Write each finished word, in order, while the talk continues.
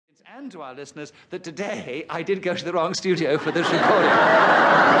And to our listeners, that today I did go to the wrong studio for this recording.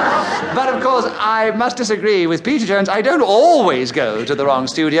 But of course, I must disagree with Peter Jones. I don't always go to the wrong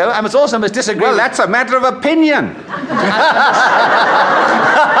studio. I must also disagree. Well, that's a matter of opinion.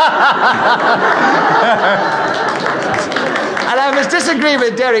 And I must disagree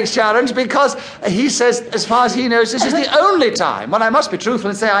with Derek's challenge because he says, as far as he knows, this is the only time. Well, I must be truthful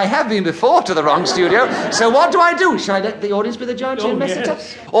and say I have been before to the wrong studio. So what do I do? Shall I let the audience be the judge?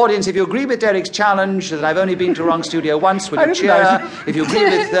 Yes. Audience, if you agree with Derek's challenge that I've only been to the wrong studio once, will you cheer? If you agree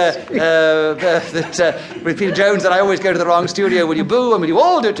with Peter Jones that I always go to the wrong studio, will you boo? And will you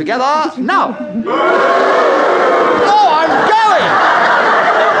all do it together? Now. Oh, I'm going!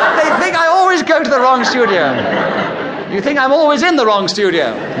 They think I always go to the wrong studio. You think I'm always in the wrong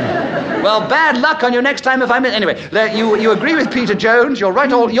studio? Well, bad luck on you next time if I'm in. Anyway, you agree with Peter Jones. You're right.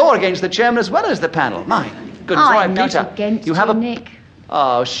 You're against the chairman as well as the panel. My goodness, all right, Peter. Not against you have a Nick.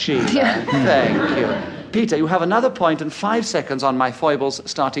 Oh, Sheila, thank you. Peter, you have another point and 5 seconds on my foibles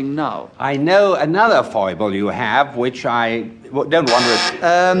starting now. I know another foible you have, which I don't want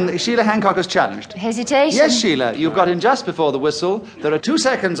to... Sheila Hancock has challenged. Hesitation? Yes, Sheila, you've got in just before the whistle. There are 2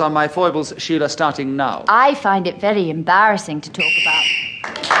 seconds on my foibles, Sheila, starting now. I find it very embarrassing to talk about.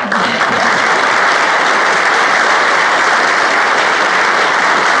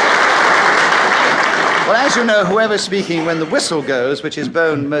 Well, as you know, whoever's speaking when the whistle goes, which is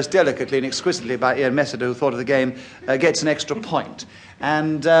borne most delicately and exquisitely by Ian Messiter, who thought of the game, gets an extra point.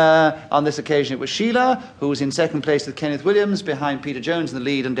 And on this occasion, it was Sheila, who was in second place with Kenneth Williams, behind Peter Jones in the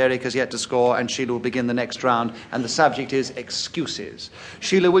lead, and Derek has yet to score, and Sheila will begin the next round, and the subject is excuses.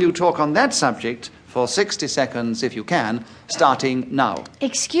 Sheila, will you talk on that subject for 60 seconds, if you can, starting now?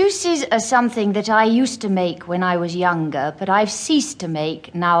 Excuses are something that I used to make when I was younger, but I've ceased to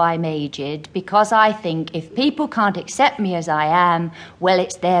make now I'm aged, because I think if people can't accept me as I am, well,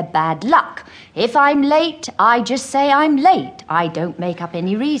 it's their bad luck. If I'm late, I just say I'm late. I don't make up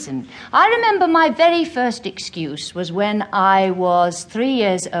any reason. I remember my very first excuse was when I was 3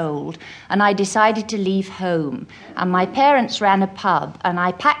 years old and I decided to leave home. And my parents ran a pub and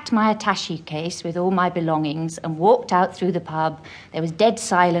I packed my attaché case with all my belongings and walked out through the pub. There was dead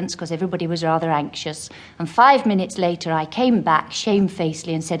silence because everybody was rather anxious. And 5 minutes later I came back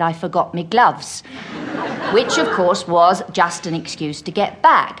shamefacedly and said I forgot my gloves, which of course was just an excuse to get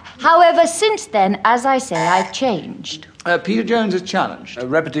back. However, since then, as I say, I've changed. Peter Jones is challenged. A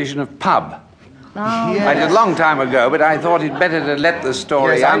repetition of pub. Oh. Yes. I did a long time ago, but I thought it better to let the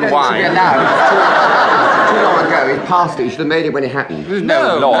story unwind. Too long ago. It's past it. You should have made it when it happened. There's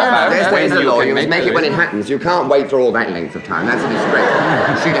no law about There's when a law. you You can must make it when it happens. You can't wait for all that length of time. That's a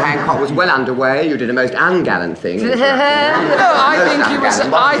disgrace. Sheila Hancock was well underway. You did a most ungallant thing. No, I think he was...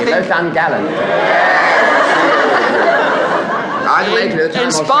 Most ungallant.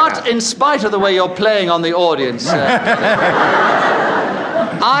 In spite of the way you're playing on the audience,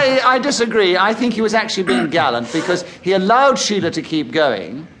 I disagree. I think he was actually being gallant because he allowed Sheila to keep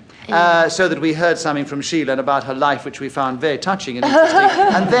going so that we heard something from Sheila about her life, which we found very touching and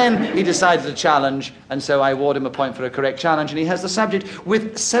interesting. And then he decided to challenge, and so I award him a point for a correct challenge. And he has the subject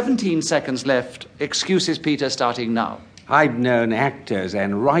with 17 seconds left. Excuses, Peter, starting now. I've known actors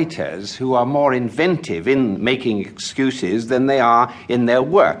and writers who are more inventive in making excuses than they are in their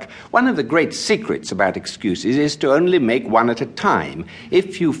work. One of the great secrets about excuses is to only make one at a time.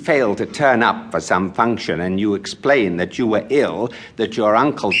 If you fail to turn up for some function and you explain that you were ill, that your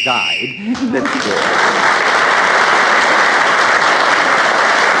uncle died, that...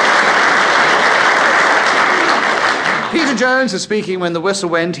 Peter Jones is speaking when the whistle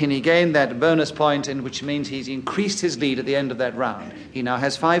went, and he gained that bonus point, which means he's increased his lead at the end of that round. He now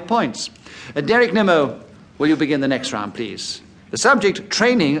has 5 points. Derek Nimmo, will you begin the next round, please? The subject,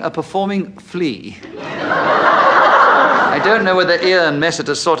 training a performing flea. I don't know whether Ian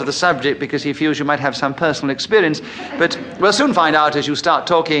Messiter thought of the subject because he feels you might have some personal experience, but we'll soon find out as you start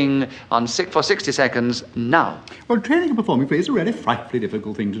talking for 60 seconds now. Well, training a performing flea is a really frightfully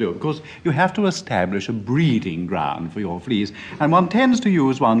difficult thing to do because you have to establish a breeding ground for your fleas, and one tends to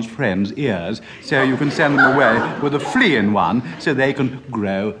use one's friends' ears so you can send them away with a flea in one so they can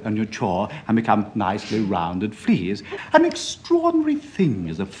grow and mature and become nicely rounded fleas. An extraordinary thing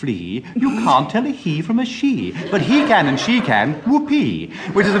is a flea. You can't tell a he from a she, but he can and she can whoopee,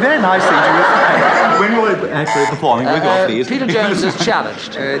 which is a very nice thing to recite when you're actually performing with your fleas. Peter Jones is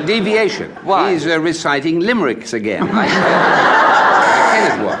challenged. Deviation. Why? He's reciting limericks again, like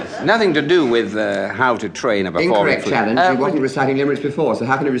Kenneth was. Nothing to do with how to train a performing Incorrect flea. challenge. He wasn't reciting limericks before, so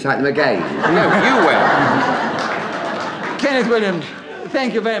how can he recite them again? No, you will. Kenneth Williams.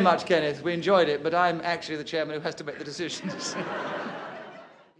 Thank you very much, Kenneth. We enjoyed it, but I'm actually the chairman who has to make the decisions.